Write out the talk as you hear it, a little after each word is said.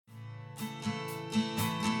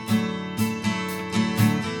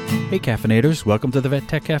Hey caffeinators, welcome to the Vet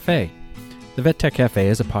Tech Cafe. The Vet Tech Cafe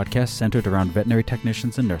is a podcast centered around veterinary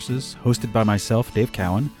technicians and nurses, hosted by myself, Dave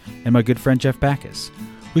Cowan, and my good friend Jeff Backus.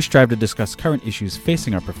 We strive to discuss current issues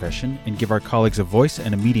facing our profession and give our colleagues a voice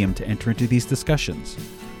and a medium to enter into these discussions.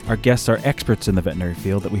 Our guests are experts in the veterinary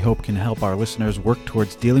field that we hope can help our listeners work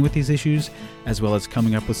towards dealing with these issues, as well as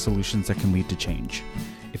coming up with solutions that can lead to change.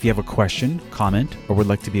 If you have a question, comment, or would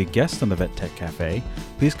like to be a guest on the Vet Tech Cafe,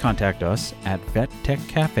 please contact us at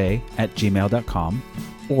vettechcafe@gmail.com,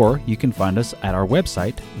 or you can find us at our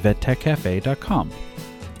website, vettechcafe.com.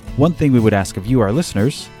 One thing we would ask of you, our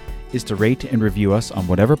listeners, is to rate and review us on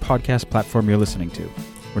whatever podcast platform you're listening to.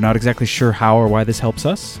 We're not exactly sure how or why this helps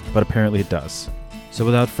us, but apparently it does. So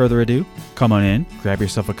without further ado, come on in, grab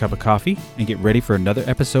yourself a cup of coffee, and get ready for another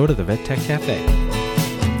episode of the Vet Tech Cafe.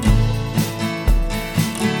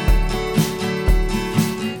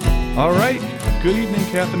 All right. Good evening,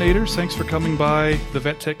 caffeinators. Thanks for coming by the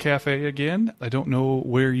Vet Tech Cafe again. I don't know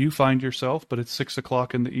where you find yourself, but it's 6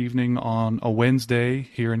 o'clock in the evening on a Wednesday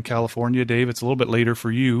here in California. Dave, it's a little bit later for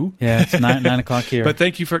you. Yeah, it's 9 o'clock here. But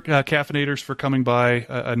thank you for caffeinators for coming by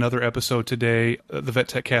another episode today. The Vet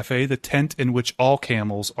Tech Cafe, the tent in which all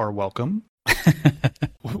camels are welcome.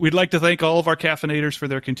 We'd like to thank all of our caffeinators for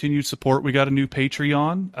their continued support. We got a new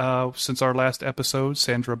Patreon since our last episode,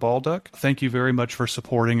 Sandra Balduck. Thank you very much for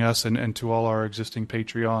supporting us, and to all our existing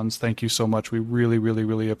Patreons, thank you so much. We really, really,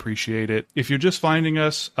 really appreciate it. If you're just finding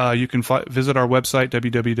us, you can visit our website,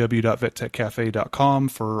 www.vettechcafe.com,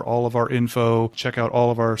 for all of our info. Check out all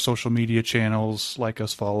of our social media channels, like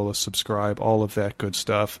us, follow us, subscribe, all of that good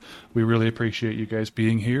stuff. We really appreciate you guys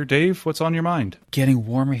being here. Dave, what's on your mind? Getting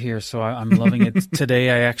warmer here, so I'm loving it.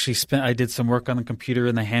 Today I did some work on the computer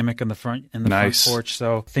in the hammock in the front front porch.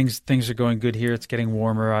 So things are going good here. It's getting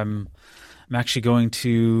warmer. I'm actually going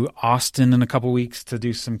to Austin in a couple weeks to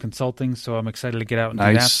do some consulting, so I'm excited to get out and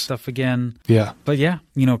do that stuff again. Yeah. But yeah,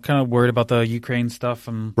 kind of worried about the Ukraine stuff.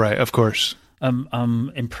 Right, of course.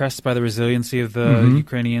 I'm impressed by the resiliency of the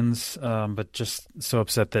Ukrainians, but just so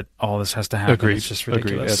upset that all this has to happen. Agreed. It's just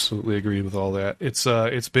ridiculous. Agreed. Absolutely agreed with all that.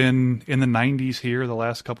 It's been in the 90s here the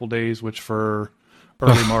last couple days, which for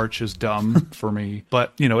early March is dumb for me,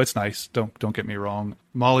 but it's nice. Don't get me wrong.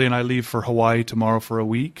 Molly and I leave for Hawaii tomorrow for a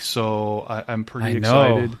week, so I'm pretty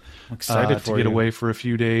excited. I'm excited to get away for a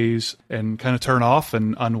few days and kind of turn off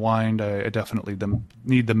and unwind. I definitely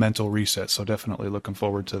need the mental reset, so definitely looking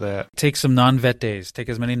forward to that. Take some non-vet days. Take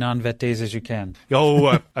as many non-vet days as you can.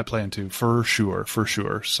 Oh, I plan to for sure.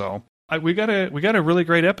 So. We got a really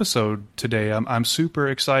great episode today. I'm super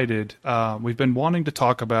excited. We've been wanting to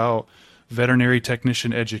talk about veterinary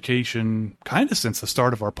technician education kind of since the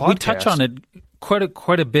start of our podcast. We touch on it quite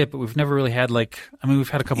a bit, but we've never really had we've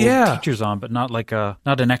had a couple of teachers on, but not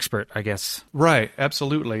not an expert, I guess. Right,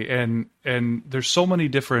 absolutely. And there's so many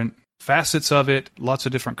different facets of it, lots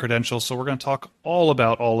of different credentials. So we're going to talk all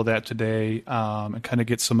about all of that today, and kind of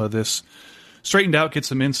get some of this straightened out, get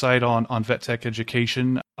some insight on vet tech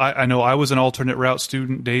education. I know I was an alternate route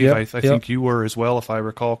student, Dave. Yep, I think you were as well, if I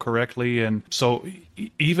recall correctly. And so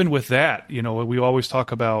even with that, we always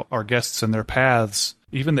talk about our guests and their paths.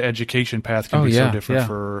 Even the education path can be so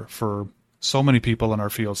different for so many people in our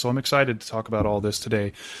field. So I'm excited to talk about all this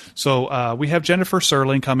today. So we have Jennifer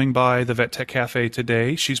Serling coming by the Vet Tech Cafe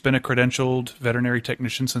today. She's been a credentialed veterinary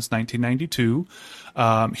technician since 1992.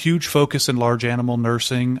 Huge focus in large animal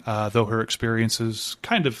nursing, though her experiences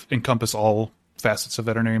kind of encompass all facets of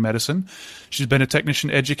veterinary medicine. She's been a technician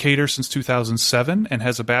educator since 2007 and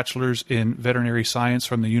has a bachelor's in veterinary science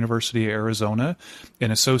from the University of Arizona, an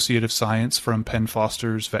associate of science from Penn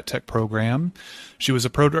Foster's Vet Tech program. She was a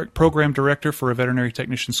program director for a veterinary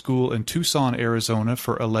technician school in Tucson, Arizona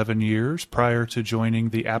for 11 years prior to joining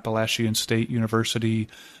the Appalachian State University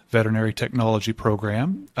Veterinary Technology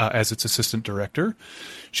Program as its assistant director.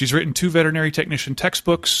 She's written 2 veterinary technician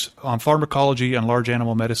textbooks on pharmacology and large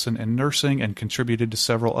animal medicine and nursing, and contributed to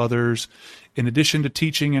several others. In addition to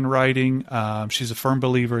teaching and writing, she's a firm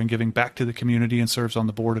believer in giving back to the community and serves on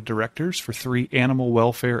the board of directors for 3 animal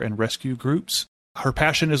welfare and rescue groups. Her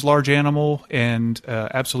passion is large animal, and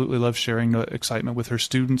absolutely loves sharing the excitement with her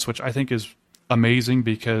students, which I think is amazing,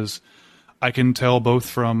 because I can tell both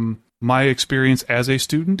from my experience as a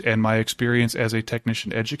student and my experience as a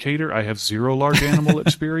technician educator, I have 0 large animal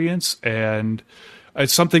experience, and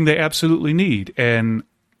it's something they absolutely need. And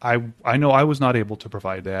I know I was not able to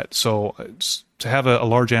provide that. So to have a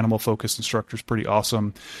large animal focused instructor is pretty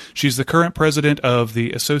awesome. She's the current president of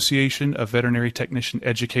the Association of Veterinary Technician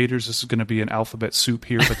Educators. This is going to be an alphabet soup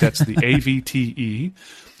here, but that's the AVTE.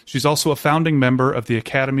 She's also a founding member of the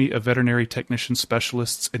Academy of Veterinary Technician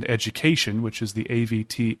Specialists in Education, which is the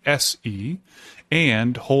AVTSE,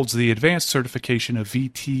 and holds the advanced certification of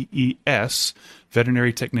VTES,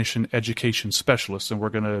 Veterinary Technician Education Specialist. And we're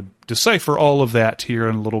going to decipher all of that here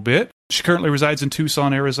in a little bit. She currently resides in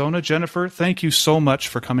Tucson, Arizona. Jennifer, thank you so much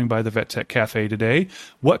for coming by the Vet Tech Cafe today.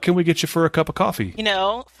 What can we get you for a cup of coffee? You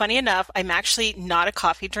know, funny enough, I'm actually not a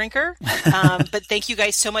coffee drinker, but thank you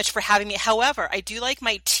guys so much for having me. However, I do like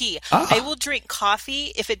my tea. I will drink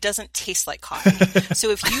coffee if it doesn't taste like coffee. So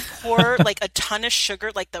if you pour like a ton of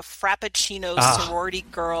sugar, like the Frappuccino sorority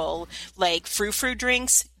girl, like frou-frou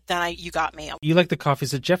drinks, then you got me. You like the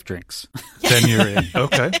coffees that Jeff drinks. Then you're in.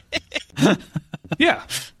 Okay. Yeah.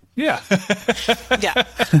 Yeah. Yeah.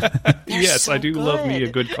 Yes, so I do love me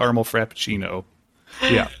a good caramel frappuccino.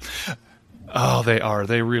 Yeah. Oh, they are.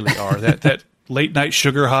 They really are. That late night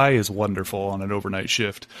sugar high is wonderful on an overnight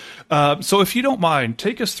shift. So if you don't mind,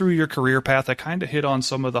 take us through your career path. I kind of hit on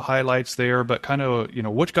some of the highlights there, but kind of,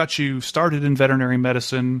 what got you started in veterinary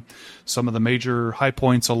medicine, some of the major high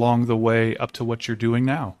points along the way up to what you're doing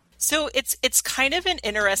now. So it's kind of an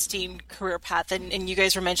interesting career path, and you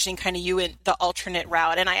guys were mentioning kind of you in the alternate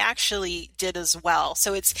route, and I actually did as well.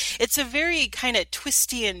 So it's a very kind of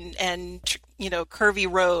twisty and curvy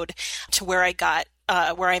road to where I got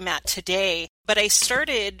where I'm at today. But I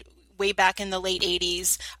started way back in the late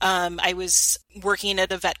 80s. I was working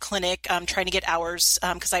at a vet clinic, trying to get hours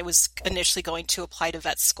because I was initially going to apply to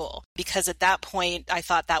vet school, because at that point I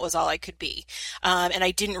thought that was all I could be. And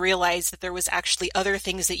I didn't realize that there was actually other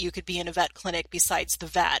things that you could be in a vet clinic besides the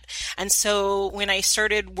vet. And so when I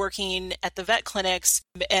started working at the vet clinics,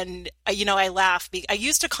 and I laugh, I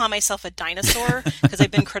used to call myself a dinosaur because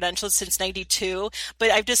I've been credentialed since 92, but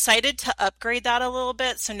I've decided to upgrade that a little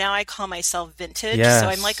bit. So now I call myself vintage. Yes, so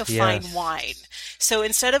I'm like a fine wine. So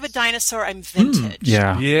instead of a dinosaur, I'm vintage.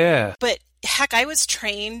 Yeah. But heck, I was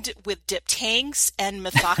trained with dip tanks and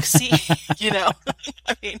methoxy,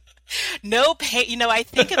 I mean, no pain. I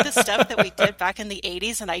think of the stuff that we did back in the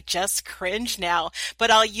 80s and I just cringe now,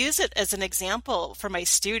 but I'll use it as an example for my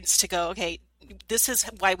students to go, okay, this is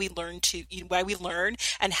why we learn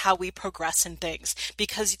and how we progress in things,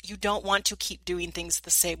 because you don't want to keep doing things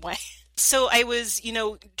the same way. So I was,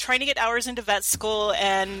 trying to get hours into vet school,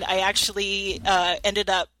 and I actually ended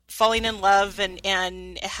up falling in love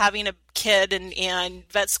and having a kid, and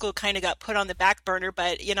vet school kind of got put on the back burner.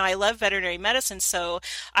 But I love veterinary medicine, so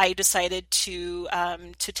I decided to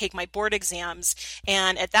take my board exams.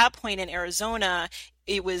 And at that point in Arizona,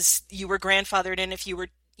 it was you were grandfathered in if you were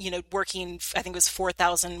working, I think it was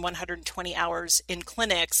 4,120 hours in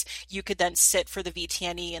clinics, you could then sit for the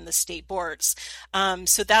VTNE and the state boards.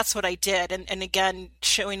 So that's what I did. And again,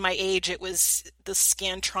 showing my age, it was the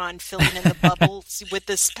Scantron filling in the bubbles with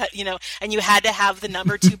this, and you had to have the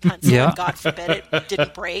number 2 pencil. Yeah. And God forbid it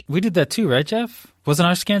didn't break. We did that too, right, Jeff? Wasn't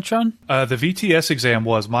our Scantron? The VTS exam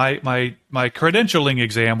was my credentialing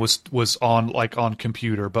exam was on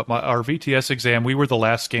computer, but our VTS exam, we were the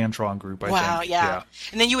last Scantron group. I think. Yeah.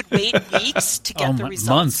 And then you would wait weeks to get the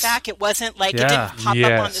results back. It wasn't like it didn't pop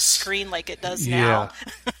up on the screen like it does now.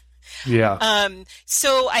 Yeah.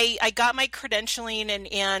 So I got my credentialing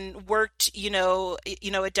and worked,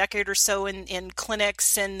 a decade or so in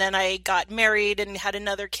clinics, and then I got married and had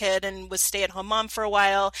another kid and was stay-at-home mom for a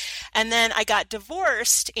while. And then I got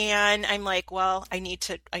divorced, and I'm like, well, I need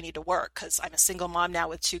to work because I'm a single mom now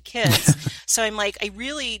with 2 kids. So I'm like, I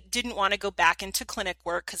really didn't want to go back into clinic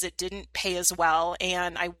work because it didn't pay as well.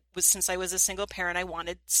 And since I was a single parent, I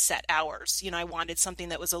wanted set hours. I wanted something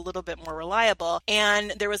that was a little bit more reliable.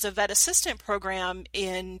 And there was a vet assistant program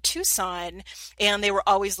in Tucson, and they were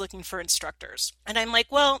always looking for instructors. And I'm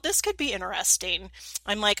like, well, this could be interesting.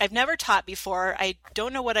 I'm like, I've never taught before. I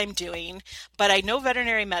don't know what I'm doing, but I know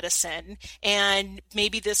veterinary medicine, and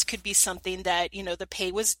maybe this could be something that, the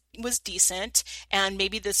pay was decent, and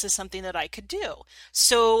maybe this is something that I could do.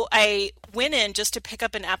 So I went in just to pick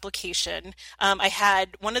up an application. I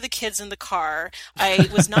had one of the kids in the car. I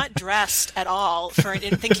was not dressed at all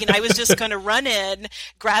thinking I was just going to run in,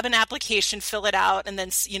 grab an application, fill it out, and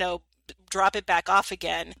then, drop it back off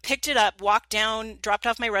again. Picked it up, walked down, dropped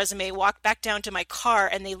off my resume, walked back down to my car,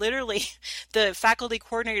 and the faculty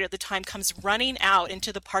coordinator at the time comes running out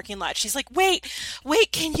into the parking lot. She's like, wait,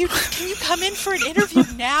 can you come in for an interview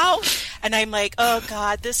now? And I'm like, oh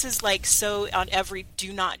God, this is like so on every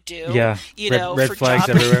do not do. Yeah. Red for flags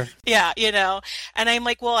job. everywhere. Yeah, And I'm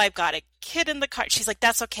like, well, I've got a kid in the car. She's like,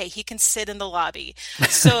 that's okay. He can sit in the lobby.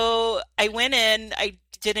 So I went in, I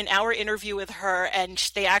did an hour interview with her, and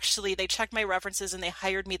they checked my references and they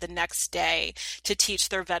hired me the next day to teach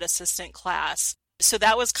their vet assistant class. So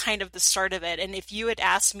that was kind of the start of it. And if you had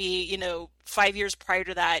asked me, 5 years prior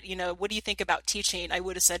to that, what do you think about teaching? I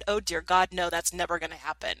would have said, oh dear God, no, that's never going to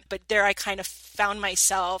happen. But there I kind of found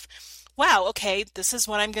myself, wow, okay, this is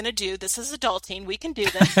what I'm going to do. This is adulting. We can do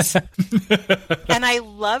this. And I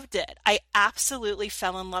loved it. I absolutely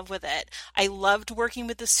fell in love with it. I loved working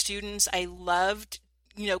with the students. I loved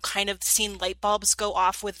kind of seeing light bulbs go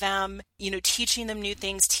off with them, teaching them new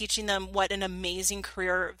things, teaching them what an amazing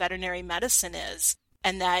career veterinary medicine is.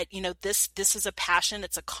 And that, this is a passion,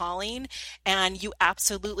 it's a calling, and you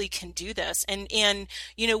absolutely can do this. And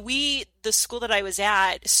the school that I was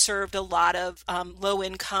at served a lot of low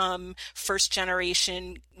income, first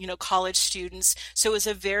generation, college students. So it was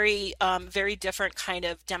a very, very different kind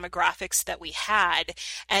of demographics that we had,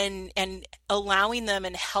 and allowing them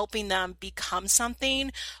and helping them become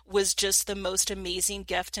something was just the most amazing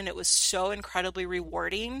gift. And it was so incredibly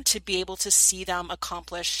rewarding to be able to see them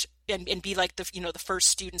accomplish and be like the first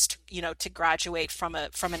students to graduate from an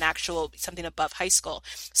actual something above high school.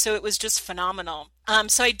 So it was just phenomenal.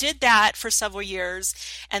 So I did that for several years,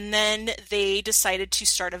 and then they decided to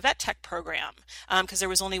start a vet tech program because there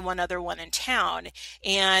was only one other one in town,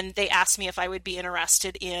 and they asked me if I would be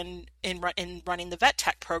interested in running the vet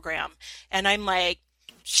tech program, and I'm like,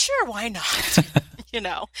 sure, why not?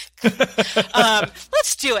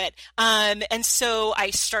 Let's do it. And so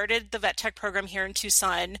I started the vet tech program here in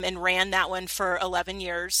Tucson and ran that one for 11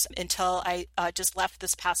 years until I just left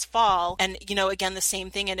this past fall. And, again, the same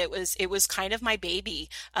thing. And it was kind of my baby.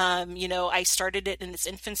 I started it in its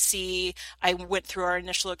infancy. I went through our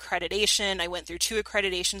initial accreditation. I went through 2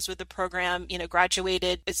 accreditations with the program,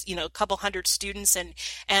 graduated, a couple hundred students,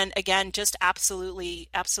 and again, just absolutely,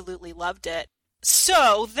 absolutely loved it.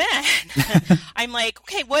 So then I'm like,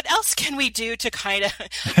 okay, what else can we do to kind of,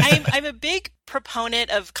 I'm a big proponent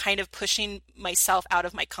of kind of pushing myself out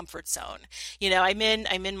of my comfort zone. I'm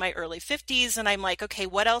in my early 50s, and I'm like, okay,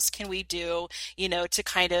 what else can we do, to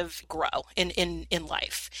kind of grow in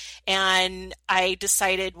life? And I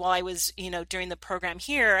decided while I was, during the program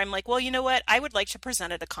here, I'm like, well, you know what? I would like to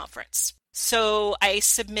present at a conference. So I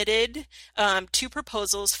submitted 2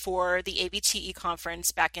 proposals for the AVTE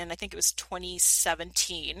conference back in, I think it was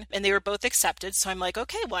 2017, and they were both accepted. So I'm like,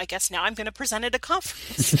 okay, well, I guess now I'm going to present at a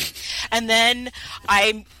conference. And then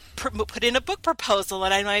I put in a book proposal,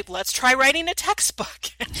 and I'm like, let's try writing a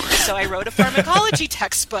textbook. So I wrote a pharmacology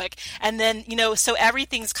textbook, and then, so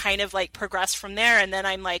everything's kind of like progressed from there. And then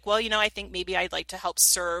I'm like, well, I think maybe I'd like to help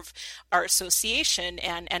serve our association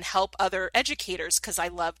and help other educators, because I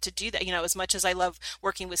love to do that. As much as I love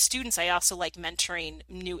working with students, I also like mentoring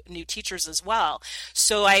new teachers as well.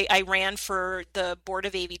 So I ran for the board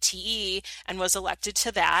of AVTE and was elected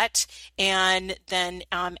to that, and then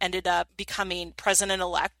ended up becoming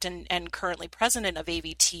president-elect and currently president of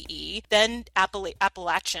AVTE. Then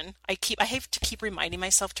Appalachian. I have to keep reminding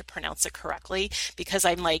myself to pronounce it correctly, because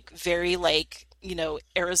I'm like very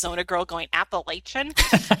Arizona girl going Appalachian.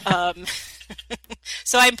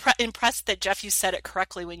 So I'm impressed that, Jeff, you said it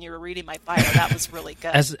correctly when you were reading my bio. That was really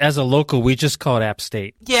good. As a local, we just call it App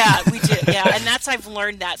State. Yeah, we do. Yeah, and I've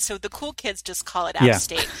learned that. So the cool kids just call it App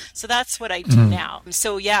State. So that's what I do now.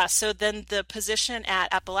 So then the position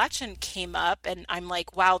at Appalachian came up, and I'm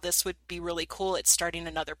like, wow, this would be really cool. It's starting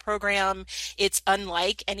another program. It's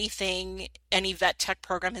unlike anything any vet tech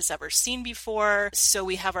program has ever seen before. So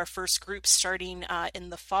we have our first group starting in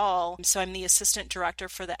the fall. So I'm the assistant director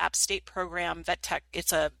for the App State program, Vet Tech.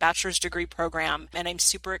 It's a bachelor's degree program, and I'm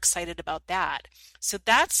super excited about that. So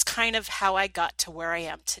that's kind of how I got to where I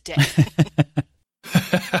am today.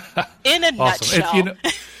 In a nutshell.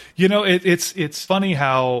 It's funny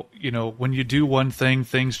how, when you do one thing,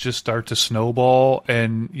 things just start to snowball,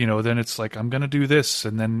 and, then it's like, I'm going to do this.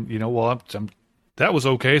 And then, that was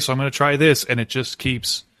okay, so I'm going to try this. And it just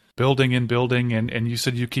keeps building and building. And you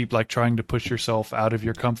said you keep trying to push yourself out of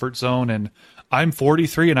your comfort zone. And I'm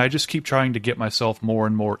 43, and I just keep trying to get myself more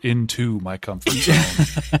and more into my comfort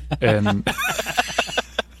zone.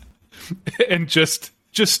 and just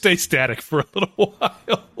stay static for a little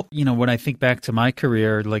while. When I think back to my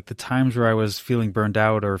career, like the times where I was feeling burned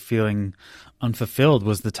out or feeling unfulfilled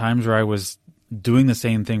was the times where I was doing the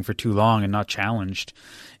same thing for too long and not challenged.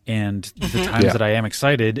 And the times that I am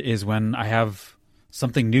excited is when I have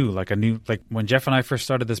something new, like when Jeff and I first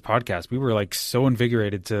started this podcast, we were so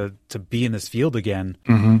invigorated to be in this field again.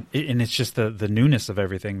 And it's just the newness of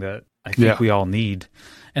everything that I think we all need.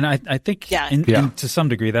 And I think to some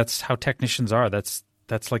degree, that's how technicians are. That's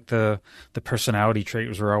That's like the personality trait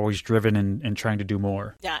was we're always driven and trying to do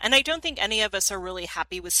more. Yeah, and I don't think any of us are really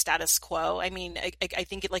happy with status quo. I mean, I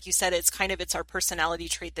think like you said, it's our personality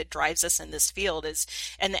trait that drives us in this field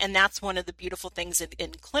and that's one of the beautiful things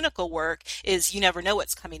in clinical work is you never know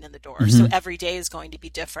what's coming in the door. So every day is going to be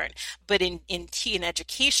different. But in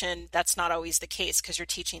education, that's not always the case because you're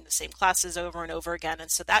teaching the same classes over and over again.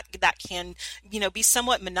 And so that can, be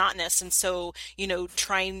somewhat monotonous. And so,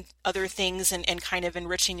 trying other things and kind of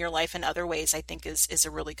enriching your life in other ways, I think is a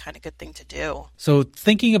really kind of good thing to do. So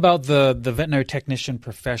thinking about the veterinary technician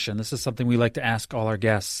profession, this is something we like to ask all our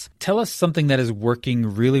guests. Tell us something that is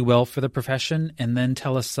working really well for the profession, and then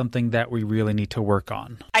tell us something that we really need to work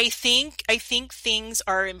on. I think things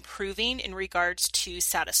are improving in regards to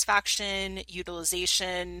satisfaction,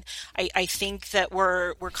 utilization. I think that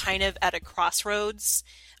we're kind of at a crossroads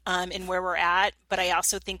in where we're at, but I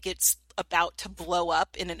also think it's about to blow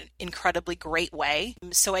up in an incredibly great way.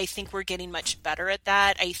 So I think we're getting much better at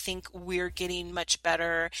that. I think we're getting much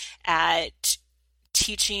better at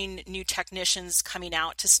teaching new technicians coming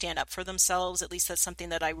out to stand up for themselves. At least that's something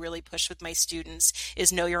that I really push with my students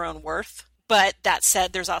is know your own worth. But that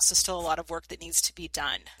said, there's also still a lot of work that needs to be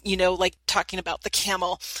done. Like talking about the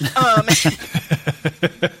camel.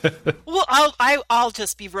 Well, I'll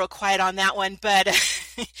just be real quiet on that one. But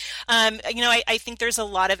I think there's a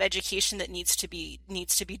lot of education that needs to be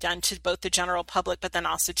done to both the general public, but then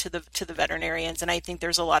also to the veterinarians. And I think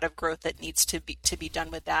there's a lot of growth that needs to be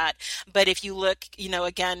done with that. But if you look,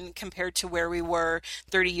 again, compared to where we were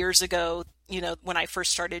 30 years ago, when I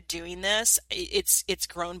first started doing this, it's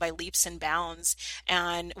grown by leaps and bounds.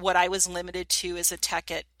 And what I was limited to as a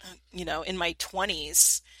tech at, in my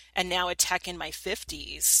 20s and now a tech in my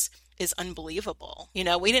 50s is unbelievable. We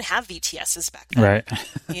didn't have VTSs back then.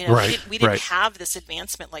 Right. Right. We didn't have this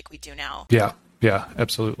advancement like we do now. Yeah,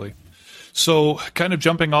 absolutely. So kind of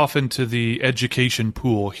jumping off into the education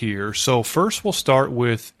pool here. So first we'll start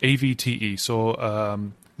with AVTE.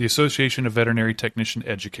 So the Association of Veterinary Technician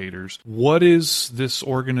Educators. What does this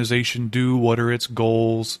organization do? What are its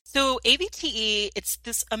goals? So AVTE, it's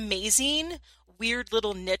this amazing, weird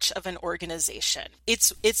little niche of an organization.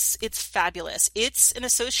 It's fabulous. It's an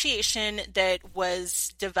association that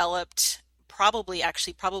was developed probably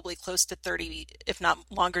close to 30, if not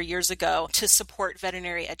longer years ago, to support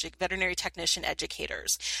veterinary technician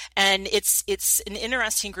educators. And it's an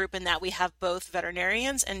interesting group in that we have both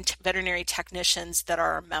veterinarians and veterinary technicians that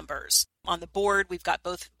are our members. On the board, we've got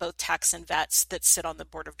both techs and vets that sit on the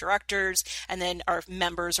board of directors, and then our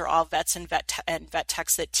members are all vets and vet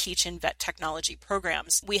techs that teach in vet technology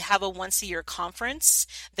programs. We have a once-a-year conference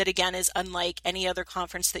that, again, is unlike any other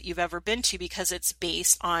conference that you've ever been to because it's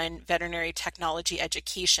based on veterinary technology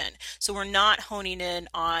education. So we're not honing in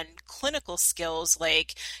on clinical skills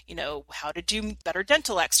like, how to do better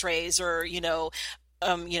dental x-rays or,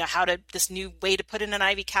 how to, this new way to put in an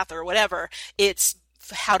IV catheter or whatever. It's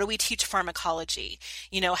how do we teach pharmacology?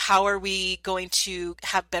 How are we going to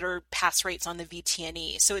have better pass rates on the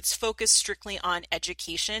VTNE? So it's focused strictly on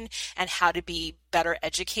education and how to be better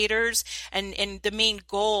educators. And the main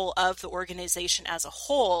goal of the organization as a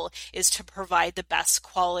whole is to provide the best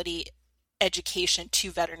quality education to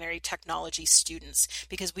veterinary technology students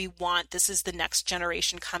because this is the next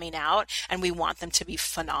generation coming out and we want them to be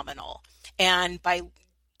phenomenal. And by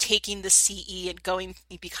taking the CE and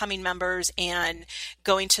becoming members and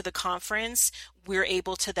going to the conference, we're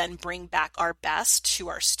able to then bring back our best to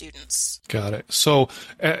our students. Got it. So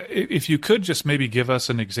if you could just maybe give us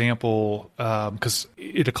an example, because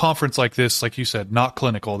at a conference like this, like you said, not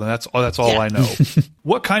clinical, then that's all I know.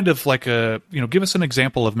 What kind of give us an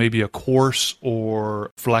example of maybe a course or,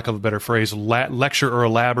 for lack of a better phrase, lecture or a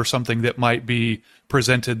lab or something that might be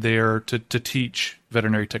presented there to teach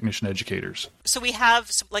veterinary technician educators? So we have,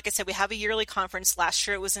 like I said, we have a yearly conference. Last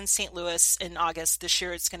year it was in St. Louis in August. This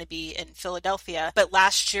year it's going to be in Philadelphia. But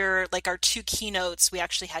last year, like our two keynotes, we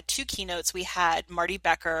actually had two keynotes. We had Marty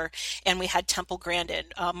Becker and we had Temple Grandin.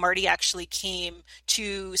 Marty actually came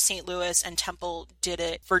to St. Louis and Temple did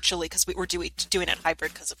it virtually because we were doing it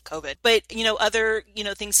hybrid because of COVID. But, other,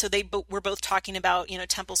 things. So we're both talking about,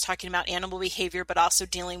 Temple's talking about animal behavior, but also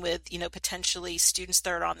dealing with, potentially students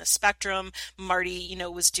that are on the spectrum. Marty,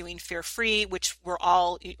 was doing Fear Free, which we're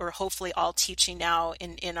all, or hopefully all teaching now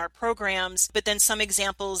in our programs. But then some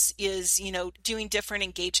examples is, doing different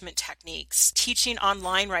engagement techniques, teaching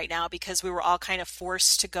online right now because we were all kind of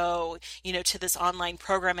forced to go, to this online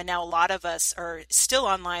program. And now a lot of us are still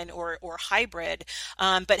online or hybrid.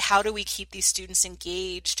 But how do we keep these students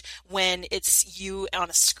engaged when it's you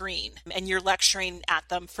on a screen and you're lecturing at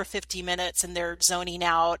them for 50 minutes and they're zoning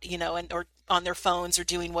out, or on their phones or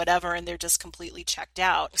doing whatever, and they're just completely checked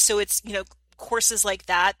out. So it's, courses like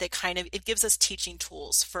that kind of, it gives us teaching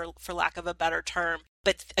tools, for lack of a better term.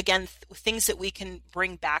 But again, things that we can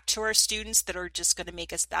bring back to our students that are just going to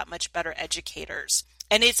make us that much better educators.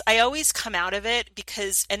 And I always come out of it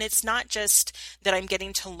and it's not just that I'm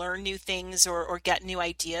getting to learn new things or get new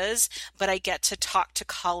ideas, but I get to talk to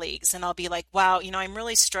colleagues, and I'll be like, wow, I'm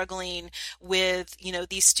really struggling with,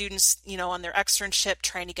 these students, on their externship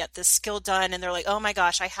trying to get this skill done. And they're like, oh my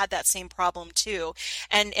gosh, I had that same problem too.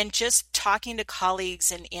 And just talking to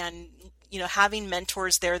colleagues and having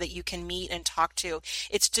mentors there that you can meet and talk to.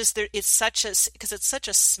 It's just because it's such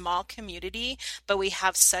a small community, but we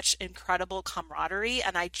have such incredible camaraderie,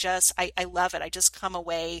 and I love it. I just come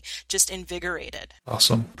away just invigorated.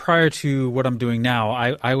 Awesome. Prior to what I'm doing now,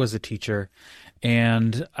 I was a teacher,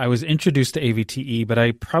 and I was introduced to AVTE, but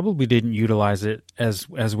I probably didn't utilize it as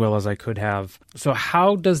well as I could have. So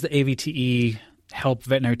how does the AVTE help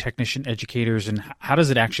veterinary technician educators, and how does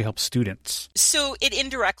it actually help students? So it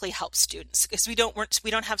indirectly helps students, because we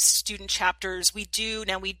don't have student chapters. We do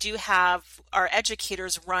have our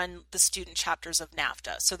educators run the student chapters of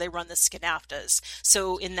NAFTA. So they run the SCNAFTAs.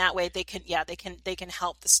 So in that way they can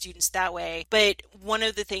help the students that way. But one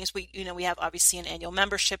of the things we have obviously an annual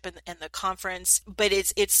membership in the conference, but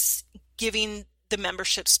it's giving the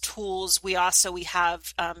memberships tools. We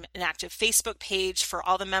have an active Facebook page for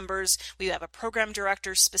all the members. We have a program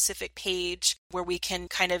director specific page where we can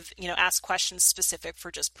kind of, ask questions specific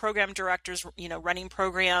for just program directors, running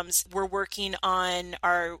programs. We're working on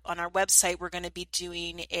our website. We're going to be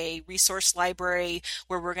doing a resource library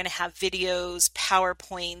where we're going to have videos,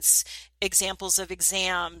 PowerPoints, examples of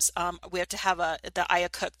exams. We have to have the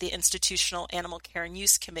IACUC, the Institutional Animal Care and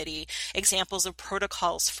Use Committee, examples of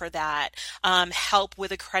protocols for that, help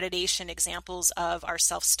with accreditation, examples of our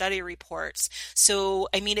self-study reports. So,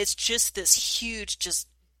 it's just this huge,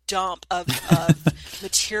 dump of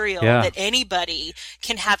material that anybody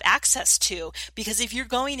can have access to. Because if you're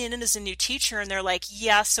going in as a new teacher and they're like,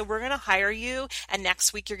 yeah, so we're going to hire you, and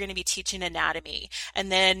next week you're going to be teaching anatomy,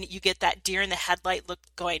 and then you get that deer in the headlight look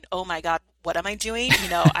going, oh my God, what am I doing?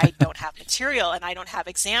 I don't have material, and I don't have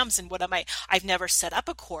exams, and I've never set up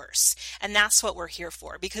a course. And that's what we're here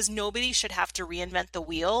for, because nobody should have to reinvent the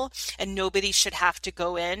wheel, and nobody should have to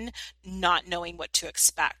go in not knowing what to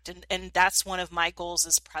expect. And that's one of my goals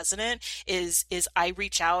as president is I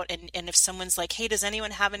reach out, and if someone's like, hey, does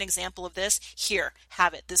anyone have an example of this? Here,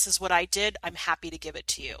 have it. This is what I did. I'm happy to give it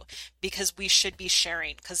to you, because we should be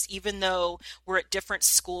sharing, because even though we're at different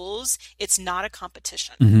schools, it's not a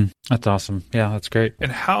competition. Mm-hmm. That's awesome. Yeah, that's great.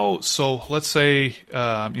 And so let's say,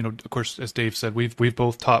 of course, as Dave said, we've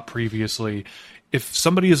both taught previously. If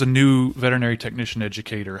somebody is a new veterinary technician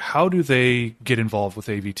educator, how do they get involved with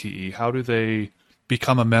AVTE? How do they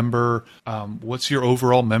become a member? What's your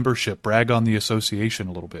overall membership? Brag on the association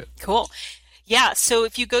a little bit. Cool. Yeah. So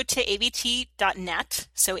if you go to avt.net,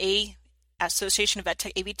 so Association of Vet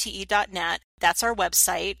Tech, avte.net. That's our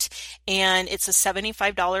website, and it's a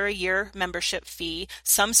 $75 a year membership fee.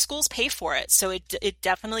 Some schools pay for it, so it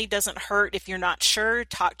definitely doesn't hurt. If you're not sure,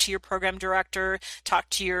 talk to your program director, talk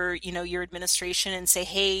to your administration, and say,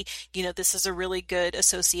 hey, this is a really good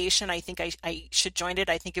association. I think I should join it.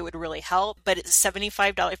 I think it would really help. But it's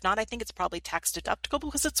 $75. If not, I think it's probably tax deductible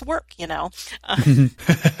because it's work.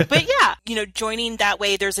 But yeah, joining that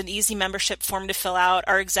way, there's an easy membership form to fill out.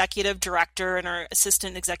 Our executive director and our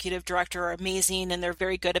assistant executive director are amazing, and they're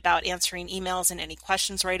very good about answering emails and any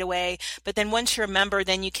questions right away. But then once you're a member,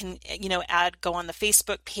 then you can, go on the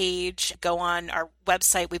Facebook page, go on our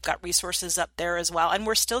website. We've got resources up there as well. And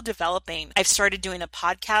we're still developing. I've started doing a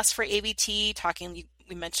podcast for AVT,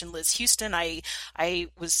 we mentioned Liz Houston. I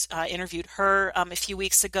was interviewed her a few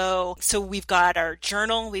weeks ago. So we've got our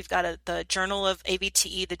journal. We've got the Journal of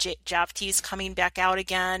AVTE, the JAVTs coming back out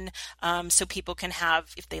again. So people can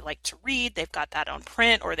have, if they like to read, they've got that on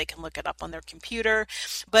print, or they can look it up on their computer.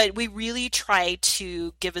 But we really try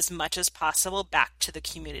to give as much as possible back to the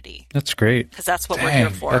community. That's great. Because that's what we're here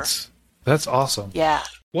for. That's awesome. Yeah.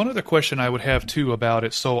 One other question I would have, too, about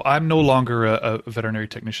it. So I'm no longer a veterinary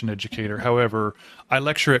technician educator. However, I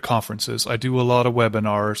lecture at conferences. I do a lot of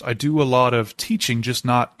webinars. I do a lot of teaching, just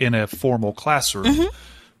not in a formal classroom. Mm-hmm.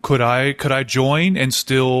 Could I join and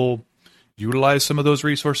still utilize some of those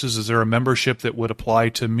resources? Is there a membership that would apply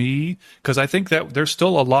to me? Because I think that there's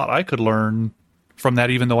still a lot I could learn from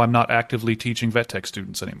that, even though I'm not actively teaching vet tech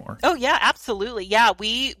students anymore. Oh yeah, absolutely. Yeah,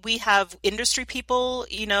 we have industry people,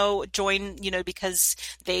 join, because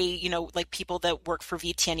they, like people that work for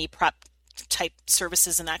VTNE prep type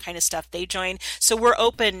services and that kind of stuff, they join. So we're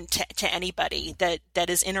open to anybody that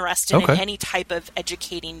is interested in any type of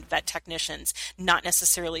educating vet technicians, not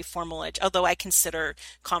necessarily formal although I consider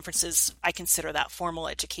conferences, I consider that formal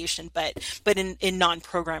education, but in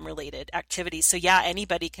non-program related activities. So yeah,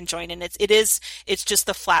 anybody can join, and it's just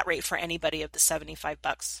the flat rate for anybody of the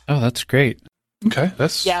 $75. Oh, that's great. Okay,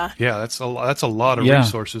 that's a lot of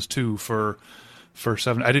resources too for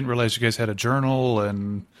 7. I didn't realize you guys had a journal,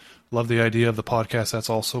 and love the idea of the podcast. That's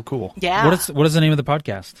also cool. Yeah. What is the name of the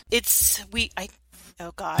podcast?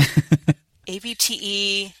 Oh God.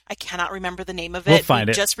 AVTE. I cannot remember the name of it. We'll find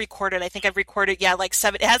it. Just recorded. I think I've recorded, like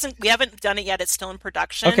 7. We haven't done it yet. It's still in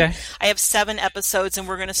production. Okay. I have 7 episodes, and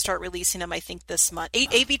we're going to start releasing them, I think, this month.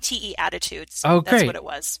 AVTE Attitudes. Oh, great. That's what it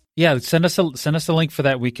was. Yeah, send us a link for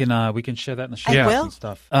that. We can share that in the show notes and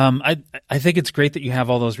stuff. I think it's great that you have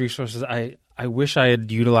all those resources. I wish I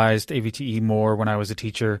had utilized AVTE more when I was a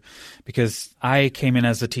teacher, because I came in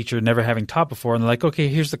as a teacher never having taught before, and they're like, okay,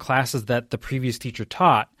 here's the classes that the previous teacher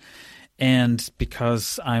taught. And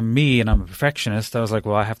because I'm me and I'm a perfectionist, I was like,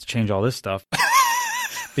 well, I have to change all this stuff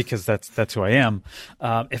because that's who I am.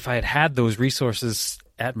 If I had had those resources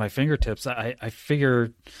at my fingertips, I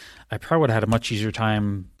figure I probably would have had a much easier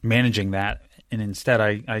time managing that. And instead,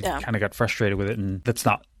 I kind of got frustrated with it. And that's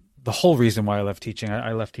not the whole reason why I left teaching.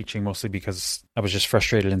 I left teaching mostly because I was just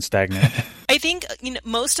frustrated and stagnant. I think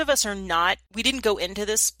most of us are not. We didn't go into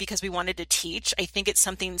this because we wanted to teach. I think it's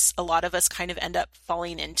something a lot of us kind of end up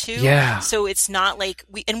falling into. Yeah. So it's not like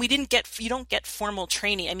you don't get formal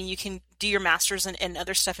training. I mean, you can do your master's and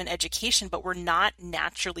other stuff in education, but we're not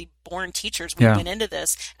naturally born teachers. We went into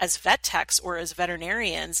this as vet techs or as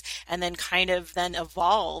veterinarians, and then kind of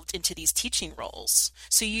evolved into these teaching roles.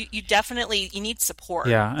 So you definitely need support.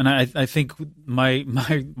 Yeah, and I think my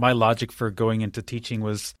logic for going into teaching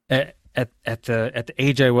was at the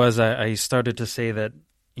age I was, I started to say that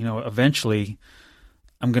eventually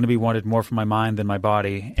I'm going to be wanted more for my mind than my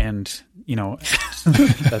body, and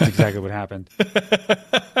that's exactly what happened.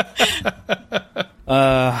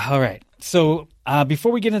 All right. So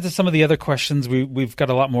before we get into some of the other questions, we've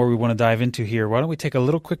got a lot more we want to dive into here. Why don't we take a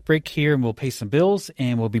little quick break here, and we'll pay some bills,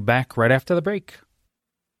 and we'll be back right after the break.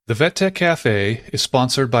 The Vet Tech Cafe is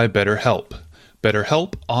sponsored by BetterHelp.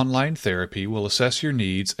 BetterHelp Online Therapy will assess your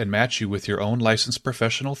needs and match you with your own licensed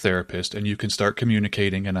professional therapist, and you can start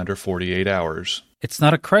communicating in under 48 hours. It's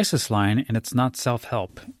not a crisis line, and it's not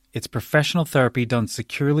self-help. It's professional therapy done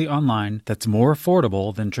securely online that's more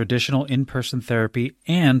affordable than traditional in-person therapy,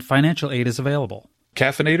 and financial aid is available.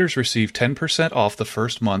 Caffeinators receive 10% off the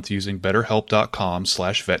first month using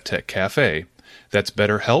BetterHelp.com/VetTechCafe. That's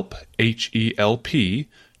BetterHelp, H-E-L-P,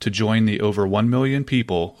 to join the over 1 million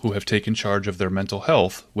people who have taken charge of their mental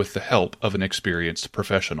health with the help of an experienced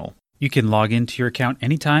professional. You can log into your account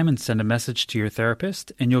anytime and send a message to your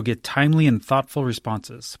therapist, and you'll get timely and thoughtful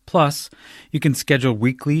responses. Plus, you can schedule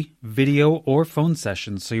weekly video or phone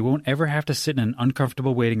sessions so you won't ever have to sit in an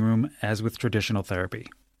uncomfortable waiting room as with traditional therapy.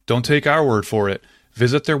 Don't take our word for it.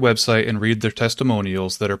 Visit their website and read their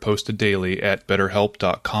testimonials that are posted daily at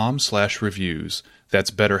betterhelp.com/reviews. That's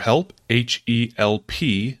BetterHelp,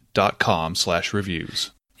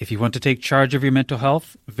 HELP.com/reviews. If you want to take charge of your mental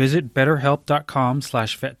health, visit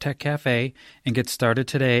betterhelp.com/VetTechCafe and get started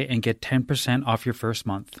today and get 10% off your first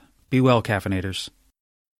month. Be well, caffeinators.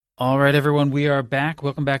 All right, everyone, we are back.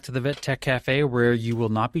 Welcome back to the Vet Tech Cafe, where you will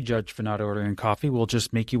not be judged for not ordering coffee. We'll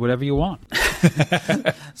just make you whatever you want.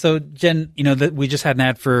 So, Jen, we just had an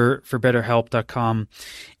ad for betterhelp.com,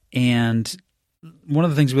 and one of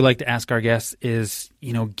the things we like to ask our guests is,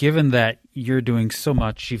 given that you're doing so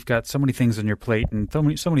much, you've got so many things on your plate and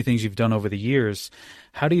so many things you've done over the years,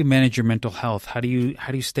 how do you manage your mental health? How do you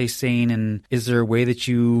stay sane? And is there a way that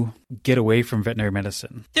you get away from veterinary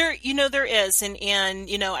medicine? There is.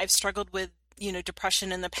 And I've struggled with,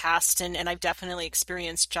 depression in the past, and I've definitely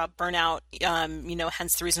experienced job burnout,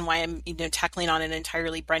 hence the reason why I'm, tackling on an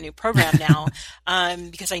entirely brand new program now,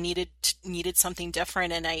 because I needed something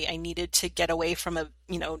different, and I needed to get away from a,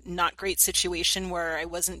 not great situation where I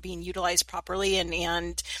wasn't being utilized properly.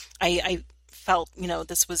 And I felt,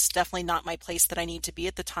 this was definitely not my place that I need to be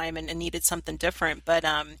at the time, and needed something different. But,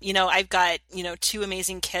 I've got, 2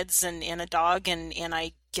 amazing kids and a dog, and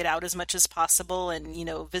I get out as much as possible and,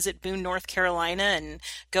 visit Boone, North Carolina and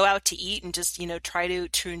go out to eat and just, try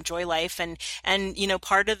to enjoy life. And,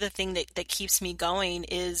 part of the thing that keeps me going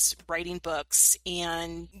is writing books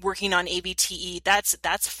and working on ABTE.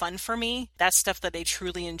 That's fun for me. That's stuff that I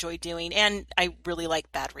truly enjoy doing. And I really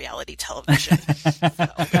like bad reality television.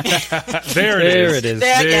 There it is.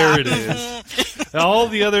 There it is. All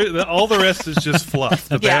the rest is just fluff.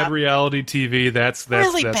 The bad reality TV, that's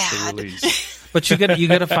really the bad. release. But you got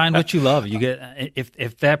to find what you love. You get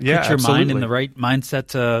if that puts your absolutely. mind in the right mindset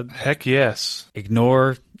to heck yes,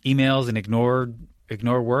 ignore emails and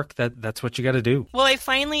ignore work. That's what you got to do. Well, I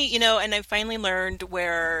finally learned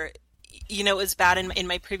where, it was bad in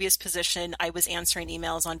my previous position. I was answering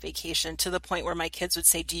emails on vacation to the point where my kids would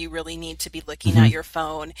say, "Do you really need to be looking at your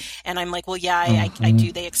phone?" And I'm like, "Well, yeah, I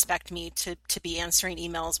do. They expect me to be answering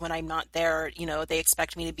emails when I'm not there. They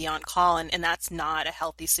expect me to be on call, and that's not a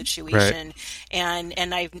healthy situation." Right.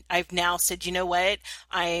 And I've now said, you know what,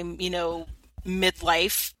 I'm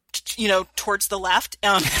midlife, towards the left,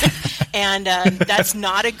 and that's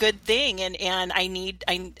not a good thing. And I need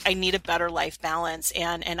a better life balance,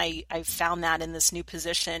 and I found that in this new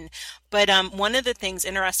position. But one of the things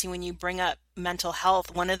interesting when you bring up mental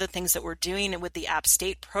health, one of the things that we're doing with the App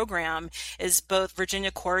State program is both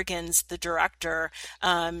Virginia Corrigan's the director.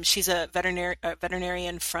 She's a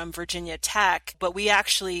veterinarian from Virginia Tech, but we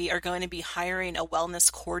actually are going to be hiring a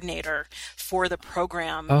wellness coordinator for the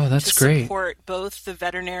program. Oh, that's great. To support both the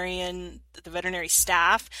veterinary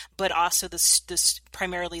staff, but also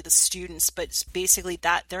primarily the students. But basically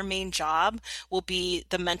that their main job will be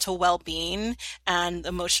the mental well-being and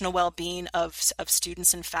emotional well-being of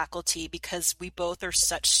students and faculty, because we both are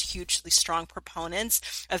such hugely strong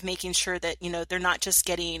proponents of making sure that, they're not just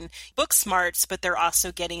getting book smarts, but they're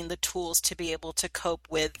also getting the tools to be able to cope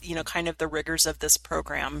with, kind of the rigors of this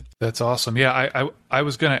program. That's awesome. Yeah, I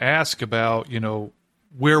was going to ask about,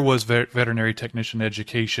 where was veterinary technician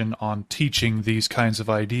education on teaching these kinds of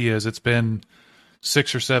ideas? It's been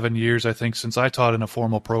 6 or 7 years, I think, since I taught in a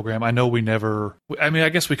formal program. I know I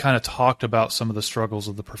guess we kind of talked about some of the struggles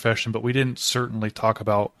of the profession, but we didn't certainly talk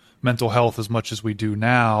about mental health as much as we do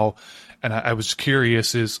now. And I was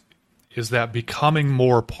curious, is that becoming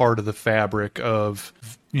more part of the fabric of,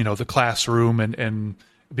 the classroom, and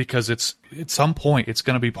because it's at some point it's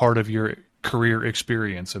going to be part of your career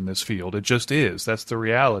experience in this field. It just is. That's the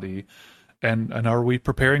reality. And are we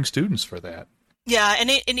preparing students for that? Yeah, and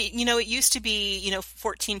it used to be,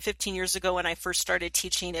 14, 15 years ago when I first started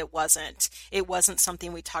teaching, it wasn't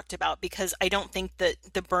something we talked about, because I don't think that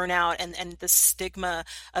the burnout and the stigma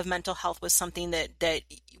of mental health was something that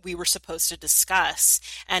we were supposed to discuss.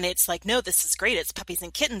 And it's like, no, this is great. It's puppies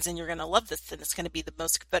and kittens, and you're going to love this, and it's going to be the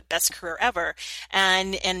best career ever.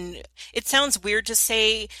 And it sounds weird to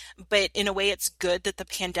say, but in a way it's good that the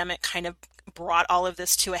pandemic kind of brought all of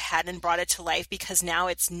this to a head and brought it to life, because now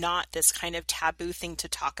it's not this kind of taboo thing to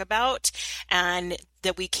talk about, and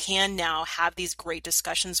that we can now have these great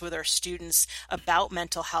discussions with our students about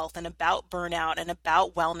mental health and about burnout and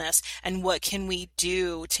about wellness, and what can we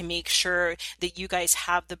do to make sure that you guys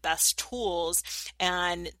have the best tools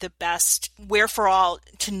and the best wherefore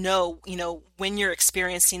to know, when you're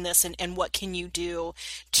experiencing this, and what can you do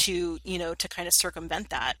to kind of circumvent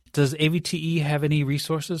that. Does AVTE have any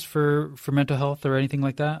resources for mental health or anything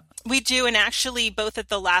like that? We do, and actually both at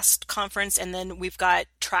the last conference, and then we've got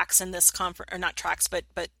tracks in this conference, or not tracks, but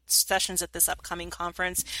sessions at this upcoming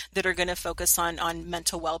conference that are going to focus on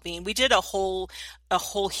mental well-being. We did a whole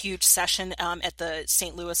huge session at the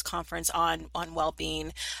St. Louis conference on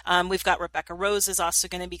well-being. We've got Rebecca Rose is also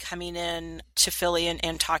going to be coming in to Philly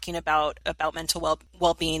and talking about mental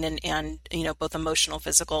well-being and both emotional,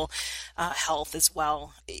 physical health as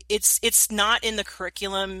well. It's not in the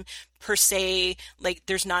curriculum per se, like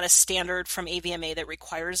there's not a standard from AVMA that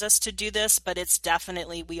requires us to do this, but it's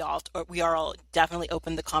definitely, we are all definitely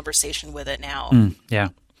open to conversation with it now. Yeah.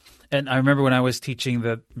 And I remember when I was teaching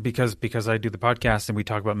that, because I do the podcast and we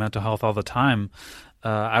talk about mental health all the time,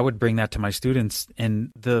 I would bring that to my students,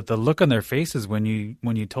 and the look on their faces when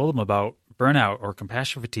you told them about burnout or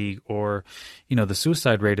compassion fatigue or, the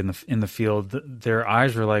suicide rate in the field, their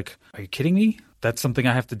eyes were like, "Are you kidding me? That's something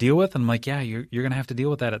I have to deal with?" And I'm like, "Yeah, you're going to have to deal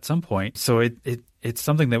with that at some point." So it's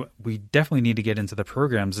something that we definitely need to get into the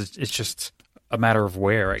programs. It's just a matter of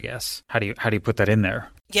where, I guess. How do you put that in there?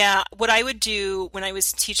 Yeah, what I would do when I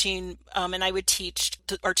was teaching, and I would teach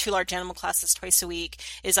our 2 large animal classes twice a week,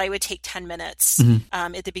 is I would take 10 minutes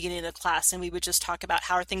at the beginning of the class, and we would just talk about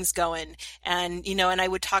how are things going, and and I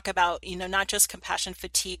would talk about not just compassion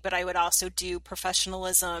fatigue, but I would also do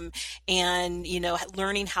professionalism and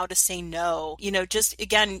learning how to say no. Just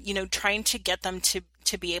again, trying to get them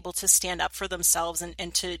to be able to stand up for themselves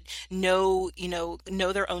and to know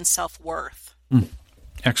their own self-worth.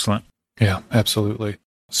 Excellent. Yeah, absolutely.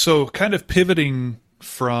 So kind of pivoting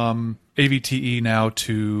from AVTE now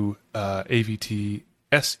to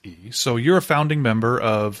AVTSE. So you're a founding member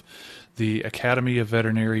of the Academy of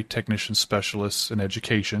Veterinary Technician Specialists in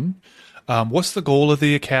Education. What's the goal of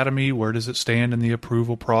the Academy? Where does it stand in the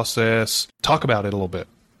approval process? Talk about it a little bit.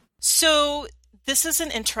 So this is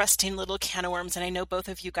an interesting little can of worms, and I know both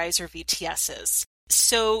of you guys are VTSs.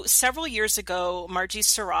 So several years ago, Margie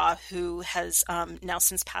Sarah, who has now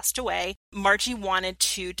since passed away, Margie wanted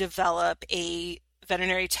to develop a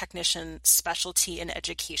veterinary technician specialty in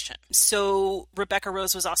education. So Rebecca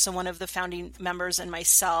Rose was also one of the founding members, and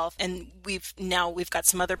myself, and we've got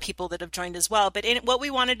some other people that have joined as well. But what we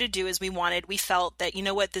wanted to do is we felt that,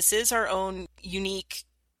 this is our own unique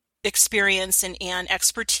experience and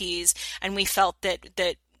expertise, and we felt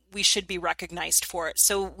that we should be recognized for it.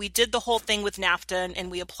 So we did the whole thing with NAFTA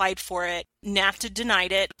and we applied for it. NAFTA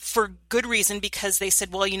denied it for good reason, because they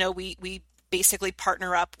said, well, we basically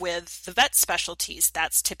partner up with the vet specialties.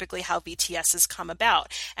 That's typically how VTSs come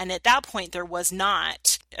about. And at that point, there was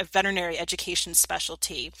not a veterinary education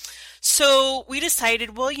specialty. So we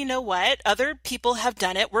decided, well, you know what? Other people have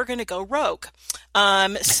done it. We're going to go rogue.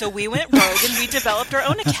 So we went rogue and we developed our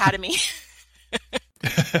own academy.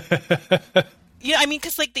 Yeah, I mean,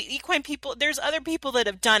 because like the equine people, there's other people that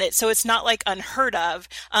have done it, so it's not like unheard of.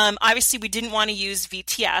 Obviously, we didn't want to use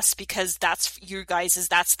VTS because that's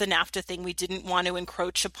the NAFTA thing. We didn't want to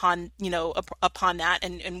encroach upon upon that,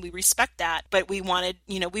 and we respect that. But we wanted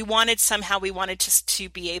to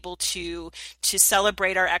be able to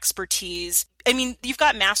celebrate our expertise. I mean, you've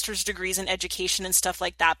got master's degrees in education and stuff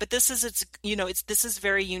like that, but this is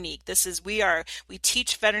very unique. We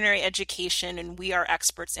teach veterinary education and we are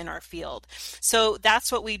experts in our field. So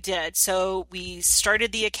that's what we did. So we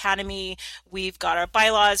started the academy. We've got our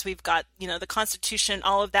bylaws. We've got, the Constitution,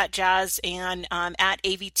 all of that jazz. And at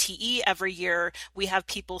AVTE every year, we have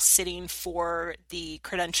people sitting for the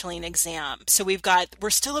credentialing exam. So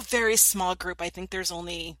we're still a very small group. I think there's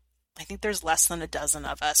less than a dozen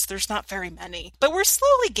of us. There's not very many, but we're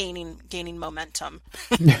slowly gaining momentum.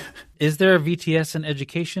 Is there a VTS in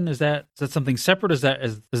education? Is that something separate? Is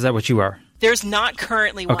that what you are? There's not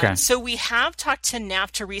currently one. Okay. So we have talked to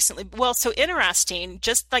NAFTA recently. Well, so interesting.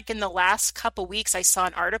 Just like in the last couple weeks, I saw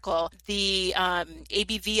an article. The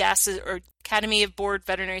ABVS or Academy of Board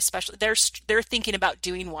Veterinary Specialists. They're thinking about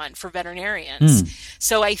doing one for veterinarians.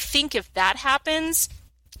 So I think if that happens,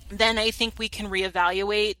 then I think we can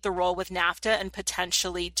reevaluate the role with NAFTA and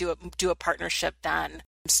potentially do a partnership then.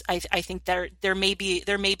 I think there may be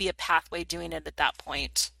a pathway doing it at that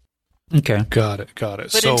point. Okay. Got it.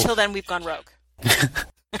 But until then, we've gone rogue.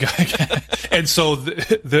 And so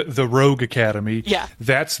the Rogue Academy, yeah,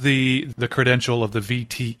 that's the credential of the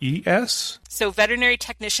VTES? So Veterinary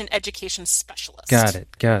Technician Education Specialist. Got it.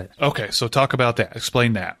 Okay, so talk about that.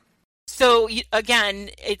 Explain that. So again,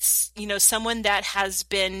 it's, someone that has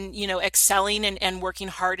been, excelling and working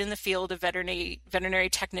hard in the field of veterinary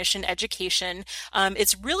technician education.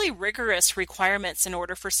 It's really rigorous requirements in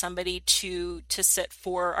order for somebody to sit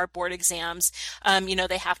for our board exams.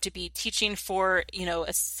 They have to be teaching for,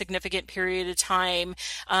 a significant period of time.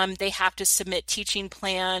 They have to submit teaching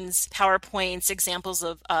plans, PowerPoints, examples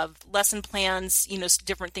of lesson plans,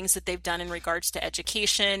 different things that they've done in regards to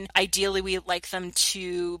education. Ideally, we'd like them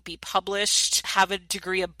to be published, have a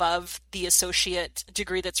degree above the associate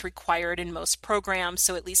degree that's required in most programs,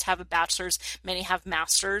 so at least have a bachelor's. Many have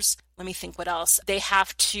masters. Let me think what else. They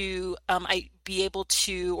have to be able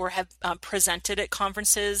to or have presented at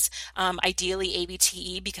conferences, ideally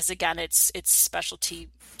ABTE, because again, it's specialty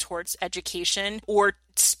towards education, or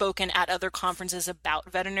spoken at other conferences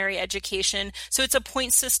about veterinary education. So it's a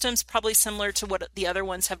point system, probably similar to what the other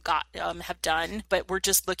ones have done, but we're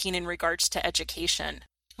just looking in regards to education.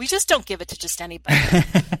 We just don't give it to just anybody.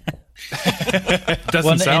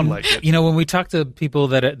 Doesn't sound like it. When we talk to people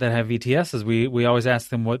that have VTSs, we always ask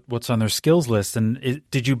them what's on their skills list. And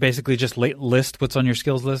did you basically just list what's on your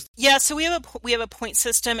skills list? Yeah, so we have a point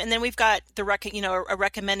system, and then we've got a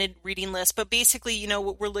recommended reading list. But basically,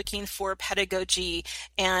 we're looking for pedagogy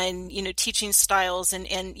and teaching styles and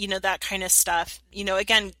that kind of stuff.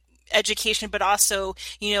 Again, education, but also,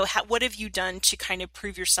 what have you done to kind of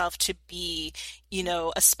prove yourself to be,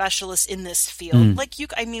 a specialist in this field? Like with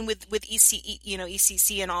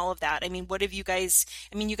ECC and all of that. What have you guys,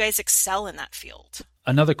 you guys excel in that field.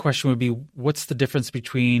 Another question would be, what's the difference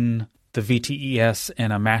between the VTES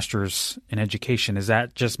and a master's in education? Is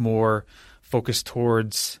that just more focused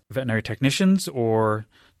towards veterinary technicians, or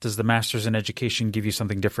does the master's in education give you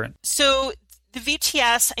something different? So the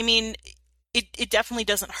VTS, it definitely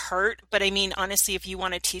doesn't hurt, but honestly, if you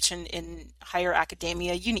want to teach in higher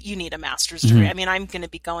academia, you need a master's degree. I'm going to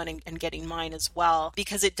be going and getting mine as well,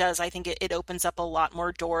 because it does. I think it opens up a lot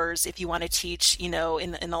more doors. If you want to teach, in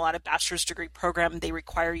a lot of bachelor's degree program, they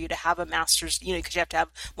require you to have a master's, because you have to have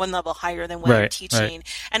one level higher than what you're teaching.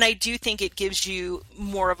 Right. And I do think it gives you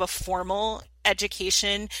more of a formal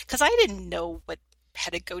education, because I didn't know what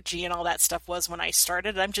pedagogy and all that stuff was when I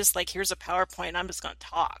started. I'm just like, here's a PowerPoint, I'm just going to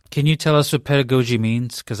talk. Can you tell us what pedagogy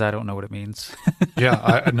means? Because I don't know what it means.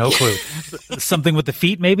 Yeah, no clue. Something with the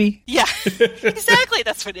feet, maybe? Yeah, exactly.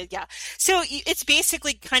 That's what it. Yeah. So it's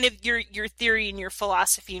basically kind of your theory and your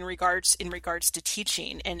philosophy in regards to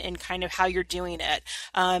teaching and kind of how you're doing it.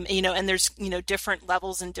 And there's different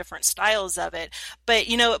levels and different styles of it. But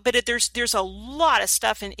there's a lot of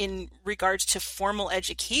stuff in regards to formal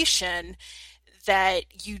education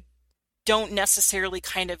that you don't necessarily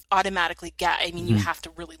kind of automatically get. You have to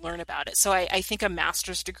really learn about it. So I think a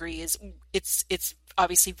master's degree it's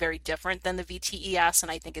obviously very different than the VTES,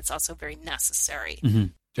 and I think it's also very necessary. Mm-hmm.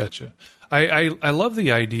 Gotcha. I love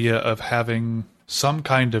the idea of having some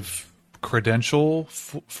kind of credential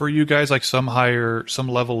for you guys, like some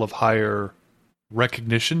level of higher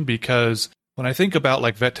recognition, because when I think about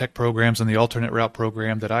like vet tech programs and the alternate route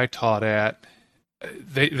program that I taught at,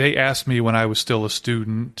 They asked me when I was still a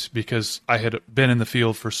student, because I had been in the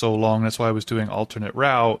field for so long. That's why I was doing alternate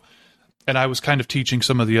route. And I was kind of teaching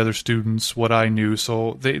some of the other students what I knew.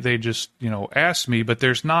 So they just, asked me, but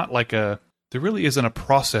there really isn't a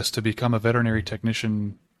process to become a veterinary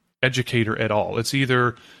technician educator at all. It's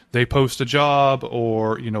either they post a job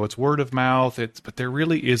or, it's word of mouth. But there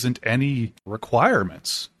really isn't any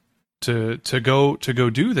requirements to go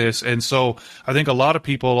do this. And so I think a lot of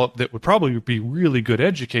people that would probably be really good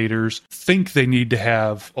educators think they need to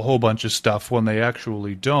have a whole bunch of stuff when they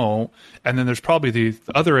actually don't. And then there's probably the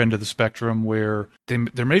other end of the spectrum where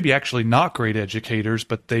they're maybe actually not great educators,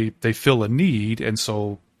 but they fill a need, and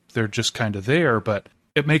so they're just kind of there. But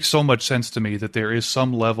it makes so much sense to me that there is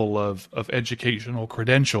some level of educational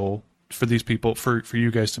credential for these people, for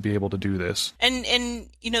you guys to be able to do this. And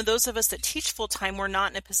those of us that teach full time, we're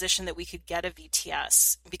not in a position that we could get a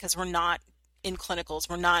VTS, because we're not in clinicals,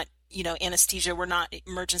 we're not anesthesia, we're not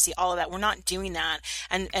emergency, all of that, we're not doing that,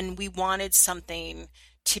 and we wanted something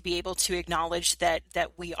to be able to acknowledge that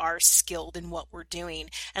we are skilled in what we're doing.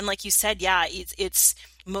 And like you said, yeah, it's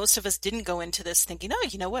most of us didn't go into this thinking, oh,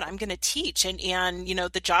 you know what, I'm going to teach. And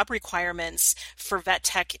the job requirements for vet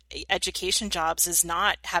tech education jobs is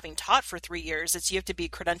not having taught for 3 years. It's you have to be a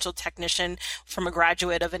credentialed technician from a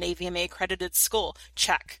graduate of an AVMA accredited school.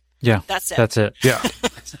 Check. Yeah. That's it. That's it. Yeah.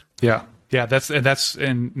 Yeah. Yeah,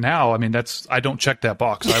 and now, I don't check that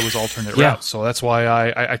box. I was alternate route, so that's why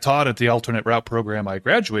I taught at the alternate route program I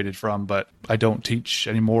graduated from, but I don't teach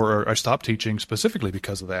anymore, or I stopped teaching specifically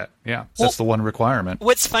because of that. Yeah, that's the one requirement.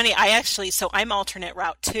 What's funny, I'm alternate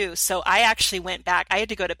route too, so I actually went back. I had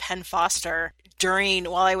to go to Penn Foster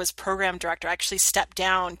while I was program director. I actually stepped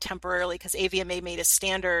down temporarily because AVMA made a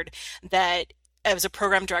standard that as a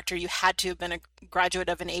program director, you had to have been a graduate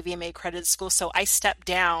of an AVMA accredited school. So I stepped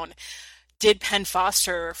down, did Penn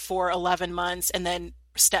Foster for 11 months, and then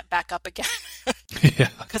stepped back up again. Yeah,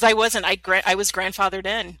 because I was grandfathered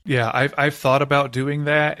in. Yeah, I've thought about doing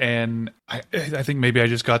that, and I think maybe I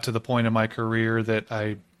just got to the point in my career that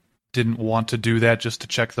I didn't want to do that just to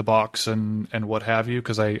check the box and what have you,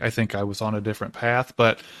 because I think I was on a different path.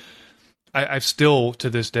 But I've still to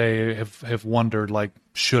this day have wondered, like,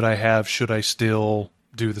 should I still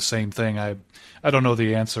do the same thing? I don't know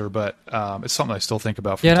the answer, but it's something I still think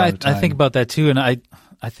about from time to time. I think about that too, and I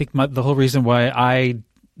think the whole reason why I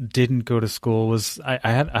didn't go to school was I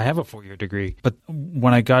have a 4-year degree, but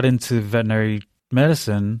when I got into veterinary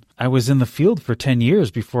medicine, I was in the field for 10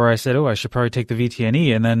 years before I said, I should probably take the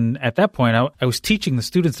VTNE. And then at that point, I was teaching the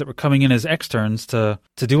students that were coming in as externs to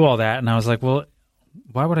do all that, and I was like, well,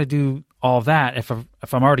 why would I do all that if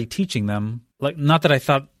I'm already teaching them? Like, not that I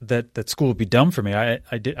thought that school would be dumb for me. I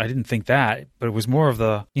didn't think that, but it was more of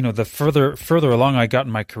the further along I got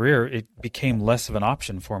in my career, it became less of an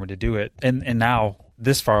option for me to do it. And now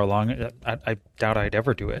this far along, I doubt I'd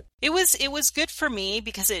ever do it. It was good for me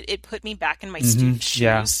because it put me back in my students'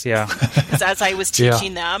 shoes. Yeah. Because as I was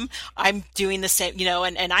teaching them, I'm doing the same,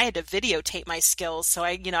 and I had to videotape my skills. So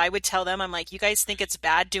I would tell them, I'm like, you guys think it's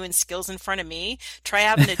bad doing skills in front of me? Try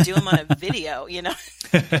having to do them on a video,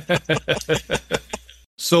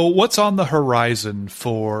 So what's on the horizon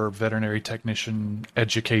for veterinary technician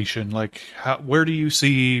education? Like, where do you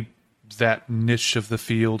see that niche of the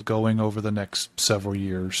field going over the next several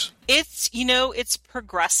years? It's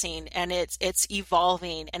progressing and it's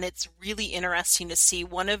evolving, and it's really interesting to see.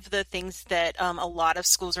 One of the things that a lot of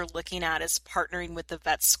schools are looking at is partnering with the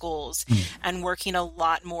vet schools and working a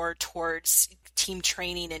lot more towards team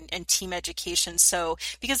training and team education. So,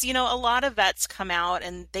 because, a lot of vets come out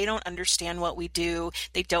and they don't understand what we do.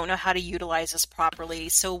 They don't know how to utilize us properly.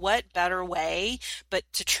 So what better way but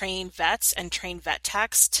to train vets and train vet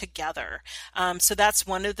techs together? So that's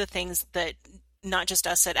one of the things that not just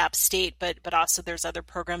us at App State, but also there's other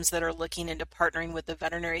programs that are looking into partnering with the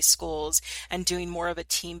veterinary schools and doing more of a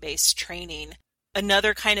team-based training.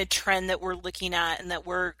 Another kind of trend that we're looking at and that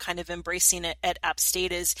we're kind of embracing at App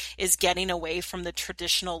State is getting away from the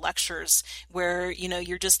traditional lectures where,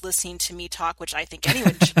 you're just listening to me talk, which I think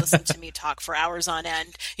anyone should listen to me talk for hours on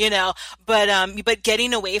end, but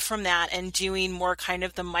getting away from that and doing more kind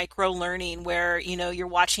of the micro learning where, you're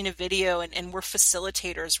watching a video and we're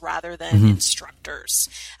facilitators rather than instructors,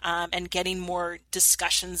 and getting more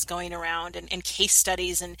discussions going around and case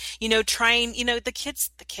studies and, trying, the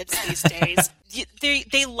kids these days,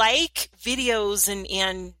 they like videos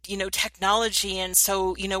and technology, and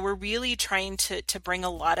so we're really trying to bring a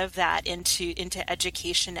lot of that into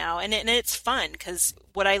education now, and it's fun because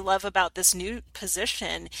what I love about this new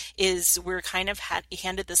position is we're kind of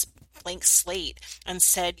handed this blank slate and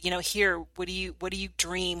said, here, what do you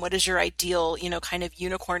dream? What is your ideal, kind of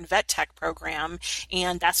unicorn vet tech program?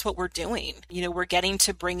 And that's what we're doing. We're getting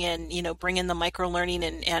to bring in the micro learning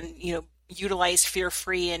and utilize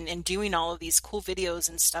fear-free and doing all of these cool videos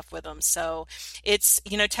and stuff with them. So it's,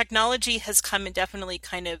 technology has definitely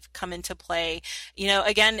kind of come into play,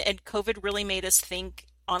 again, and COVID really made us think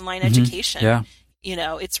online education. Yeah.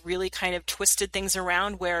 It's really kind of twisted things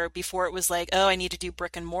around where before it was like, oh, I need to do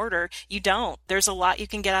brick and mortar. You don't. There's a lot you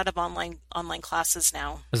can get out of online classes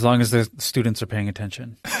now. As long as the students are paying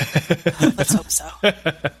attention. Let's hope so.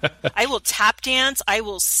 I will tap dance. I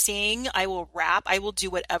will sing. I will rap. I will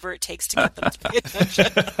do whatever it takes to get them to pay attention.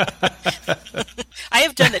 I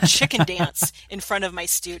have done the chicken dance in front of my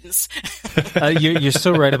students. You're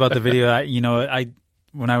so right about the video.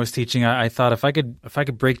 When I was teaching, I thought if I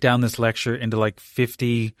could break down this lecture into like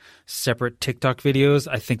 50 separate TikTok videos,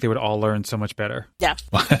 I think they would all learn so much better. Yeah.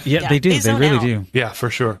 Yeah, they do. They really do. Yeah, for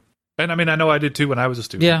sure. And I know I did too when I was a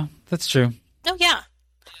student. Yeah, that's true. Oh, yeah.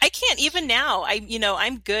 I can't even now.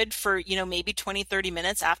 I'm good for, maybe 20, 30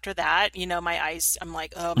 minutes after that. My eyes, I'm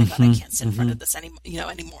like, oh my God, I can't sit in front of this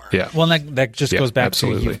anymore. Yeah. Well, that just goes back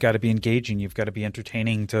absolutely. to you've got to be engaging. You've got to be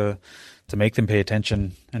entertaining to make them pay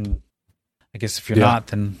attention. And I guess if you're not,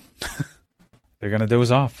 then they're going to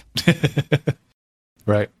doze off.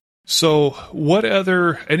 Right. So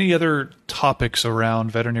any other topics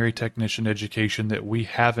around veterinary technician education that we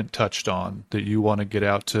haven't touched on that you want to get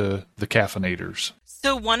out to the caffeinators?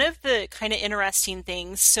 So one of the kind of interesting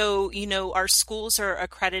things, our schools are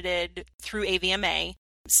accredited through AVMA,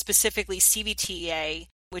 specifically CVTEA,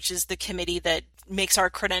 which is the committee that makes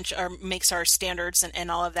our makes our standards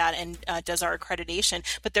and all of that and does our accreditation.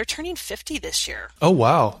 But they're turning 50 this year. Oh,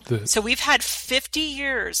 wow. So we've had 50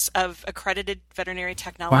 years of accredited veterinary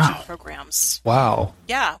technology programs. Wow.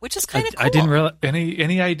 Yeah, which is kind of cool. I didn't realize.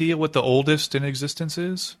 Any idea what the oldest in existence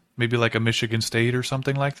is? Maybe like a Michigan State or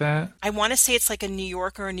something like that? I want to say it's like a New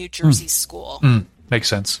York or a New Jersey school. Makes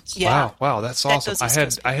sense. Yeah. Wow, that's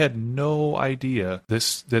awesome. I had no idea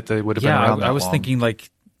that they would have been around that I was long. thinking like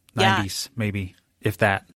 90s, maybe, if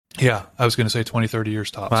that. Yeah, I was going to say 20, 30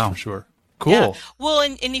 years tops for sure. Cool. Yeah. Well,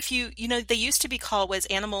 and if you they used to be called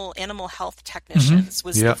animal health technicians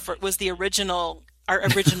was the original our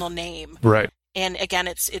original name. Right. And again,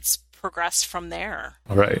 it's progressed from there.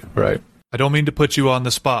 Right. I don't mean to put you on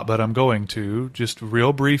the spot, but I'm going to just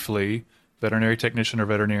real briefly. Veterinary technician or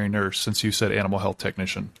veterinary nurse, since you said animal health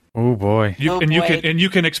technician. Oh boy. You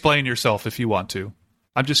can explain yourself if you want to.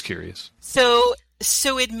 I'm just curious.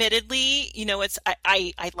 So admittedly, it's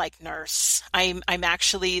I like nurse. I'm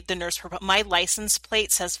actually the nurse. My license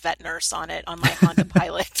plate says vet nurse on it on my Honda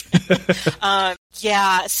Pilot.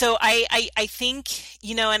 Yeah. So I think,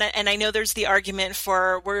 and I know there's the argument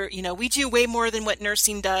for we do way more than what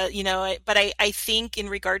nursing does, but I think in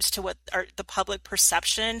regards to what the public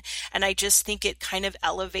perception, and I just think it kind of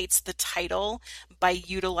elevates the title, by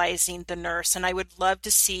utilizing the nurse. And I would love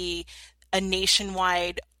to see a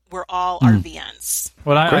nationwide, we're all RVNs.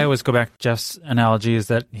 Well, I always go back. Jeff's analogy is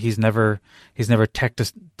that he's never teched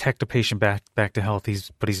a patient back to health.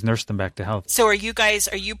 But he's nursed them back to health. So are you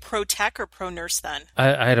pro tech or pro nurse then?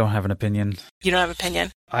 I don't have an opinion. You don't have an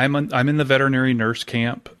opinion? I'm in the veterinary nurse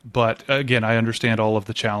camp, but again, I understand all of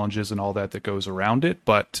the challenges and all that goes around it.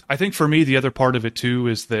 But I think for me, the other part of it too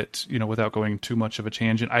is that, without going too much of a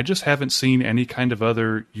tangent, I just haven't seen any kind of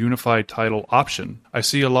other unified title option. I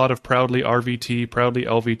see a lot of proudly RVT, proudly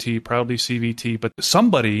LVT, proudly CVT, but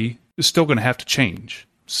somebody is still going to have to change.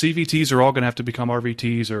 CVTs are all going to have to become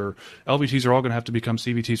RVTs, or LVTs are all going to have to become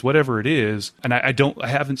CVTs, whatever it is. And I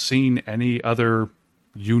haven't seen any other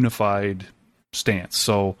unified stance,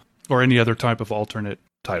 or any other type of alternate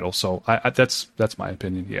title. So that's my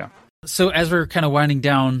opinion. Yeah. So as we're kind of winding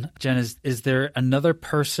down, Jen, is there another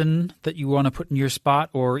person that you want to put in your spot,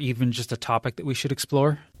 or even just a topic that we should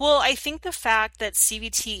explore? Well, I think the fact that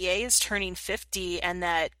CVTA is turning 50 and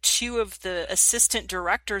that 2 of the assistant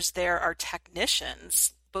directors there are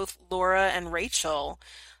technicians, both Laura and Rachel,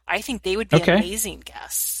 I think they would be amazing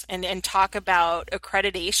guests and talk about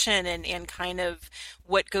accreditation and kind of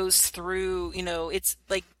what goes through, it's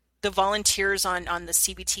like the volunteers on the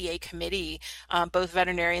CVTA committee, both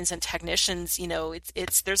veterinarians and technicians,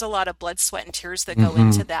 there's a lot of blood, sweat, and tears that go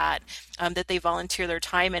into that they volunteer their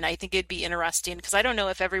time. And I think it'd be interesting because I don't know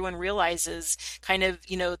if everyone realizes kind of,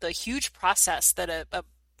 the huge process that a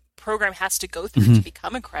program has to go through to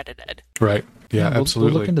become accredited. Right. Yeah,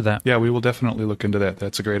 absolutely. We'll look into that. Yeah, we will definitely look into that.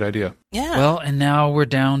 That's a great idea. Yeah. Well, and now we're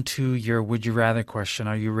down to your would you rather question.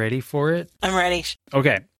 Are you ready for it? I'm ready.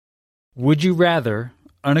 Okay. Would you rather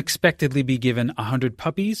unexpectedly be given 100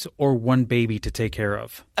 puppies or 1 baby to take care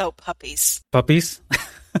of? Oh, puppies. Puppies?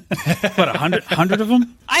 What, 100 of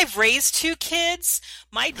them? I've raised 2 kids.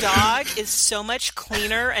 My dog is so much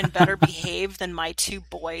cleaner and better behaved than my 2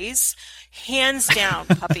 boys. Hands down,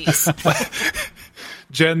 puppies.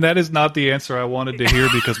 Jen, that is not the answer I wanted to hear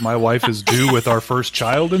because my wife is due with our first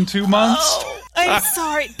child in 2 months. Oh, I'm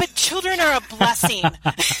sorry, but children are a blessing.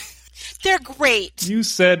 They're great. You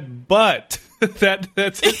said but.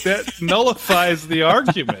 That nullifies the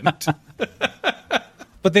argument.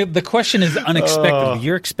 But the question is unexpected.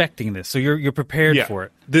 You're expecting this, so you're prepared for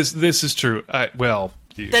it. This is true.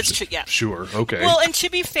 That's true. Yeah. Sure. Okay. Well, and to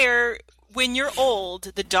be fair, when you're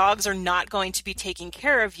old, the dogs are not going to be taking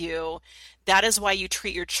care of you. That is why you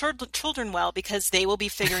treat your children well, because they will be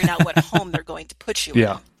figuring out what home they're going to put you in.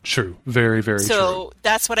 Yeah. True. Very, very true. So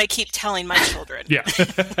that's what I keep telling my children. Yeah.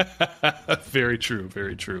 Very true.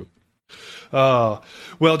 Very true.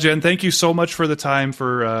 Well, Jen, thank you so much for the time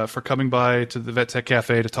for coming by to the Vet Tech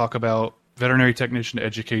Cafe to talk about veterinary technician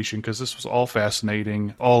education, because this was all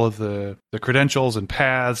fascinating, all of the credentials and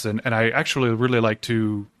paths, and I actually really like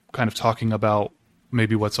to kind of talking about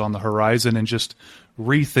maybe what's on the horizon and just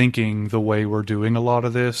rethinking the way we're doing a lot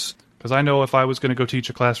of this. Because I know if I was going to go teach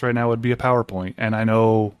a class right now, it would be a PowerPoint, and I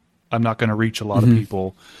know I'm not going to reach a lot of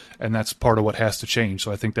people, and that's part of what has to change.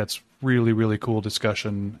 So I think that's really, really cool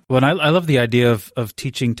discussion. Well, and I love the idea of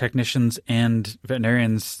teaching technicians and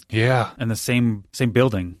veterinarians in the same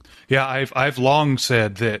building. Yeah, I've long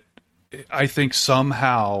said that I think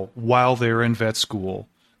somehow while they're in vet school,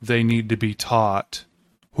 they need to be taught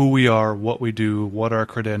who we are, what we do, what our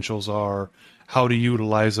credentials are, how to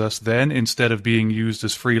utilize us then, instead of being used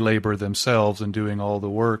as free labor themselves and doing all the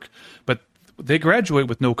work. But they graduate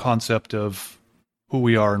with no concept of who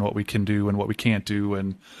we are and what we can do and what we can't do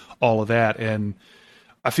and all of that. And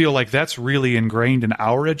I feel like that's really ingrained in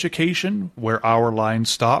our education, where our line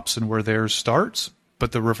stops and where theirs starts,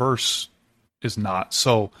 but the reverse is not.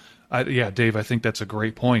 So, Dave, I think that's a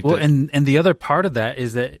great point. Well, and the other part of that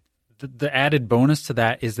is that the added bonus to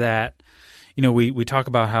that is that, we talk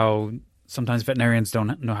about how sometimes veterinarians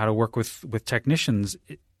don't know how to work with technicians.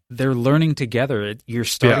 They're learning together. You're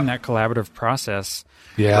starting that collaborative process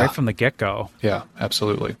right from the get-go. Yeah,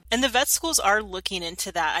 absolutely. And the vet schools are looking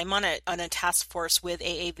into that. I'm on a task force with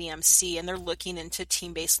AAVMC, and they're looking into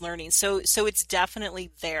team-based learning. So it's definitely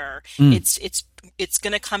there. It's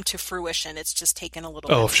going to come to fruition. It's just taken a little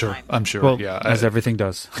bit of time. I'm sure. Well, as everything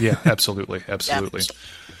does. Yeah, absolutely. Absolutely. Yeah.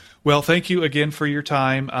 Well, thank you again for your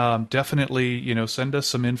time. Definitely, send us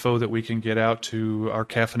some info that we can get out to our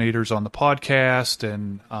caffeinators on the podcast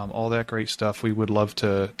and all that great stuff. We would love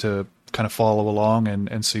to kind of follow along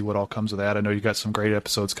and see what all comes of that. I know you got some great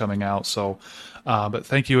episodes coming out. So, but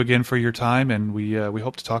thank you again for your time, and we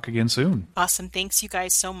hope to talk again soon. Awesome. Thanks you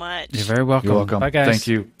guys so much. You're very welcome. You're welcome. Bye, guys. Thank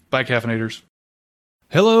you. Bye, caffeinators.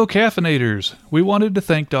 Hello, caffeinators! We wanted to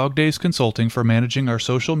thank Dog Days Consulting for managing our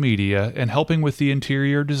social media and helping with the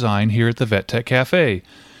interior design here at the Vet Tech Cafe.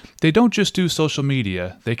 They don't just do social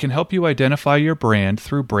media, they can help you identify your brand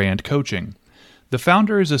through brand coaching. The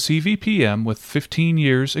founder is a CVPM with 15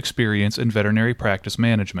 years experience in veterinary practice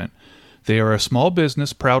management. They are a small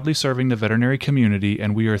business proudly serving the veterinary community,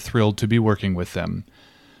 and we are thrilled to be working with them.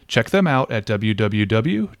 Check them out at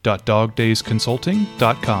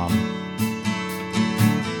www.dogdaysconsulting.com.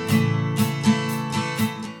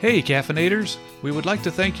 Hey, caffeinators! We would like to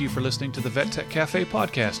thank you for listening to the Vet Tech Cafe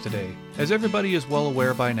podcast today. As everybody is well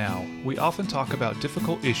aware by now, we often talk about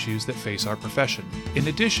difficult issues that face our profession. In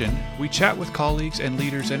addition, we chat with colleagues and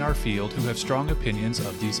leaders in our field who have strong opinions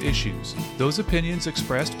of these issues. Those opinions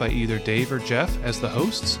expressed by either Dave or Jeff as the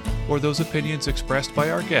hosts, or those opinions expressed by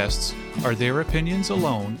our guests, are their opinions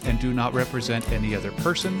alone and do not represent any other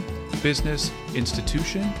person, business,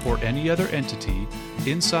 institution, or any other entity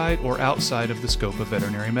inside or outside of the scope of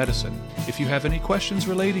veterinary medicine. If you have any questions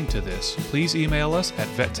relating to this, please email us at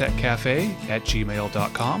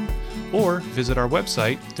vettechcafe@gmail.com or visit our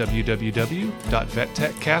website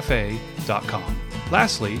www.vettechcafe.com.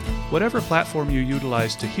 Lastly, whatever platform you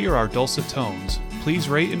utilize to hear our dulcet tones, please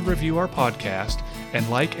rate and review our podcast and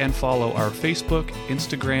like and follow our Facebook,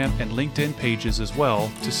 Instagram, and LinkedIn pages as well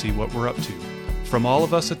to see what we're up to. From all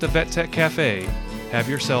of us at the Vet Tech Cafe, have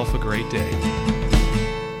yourself a great day.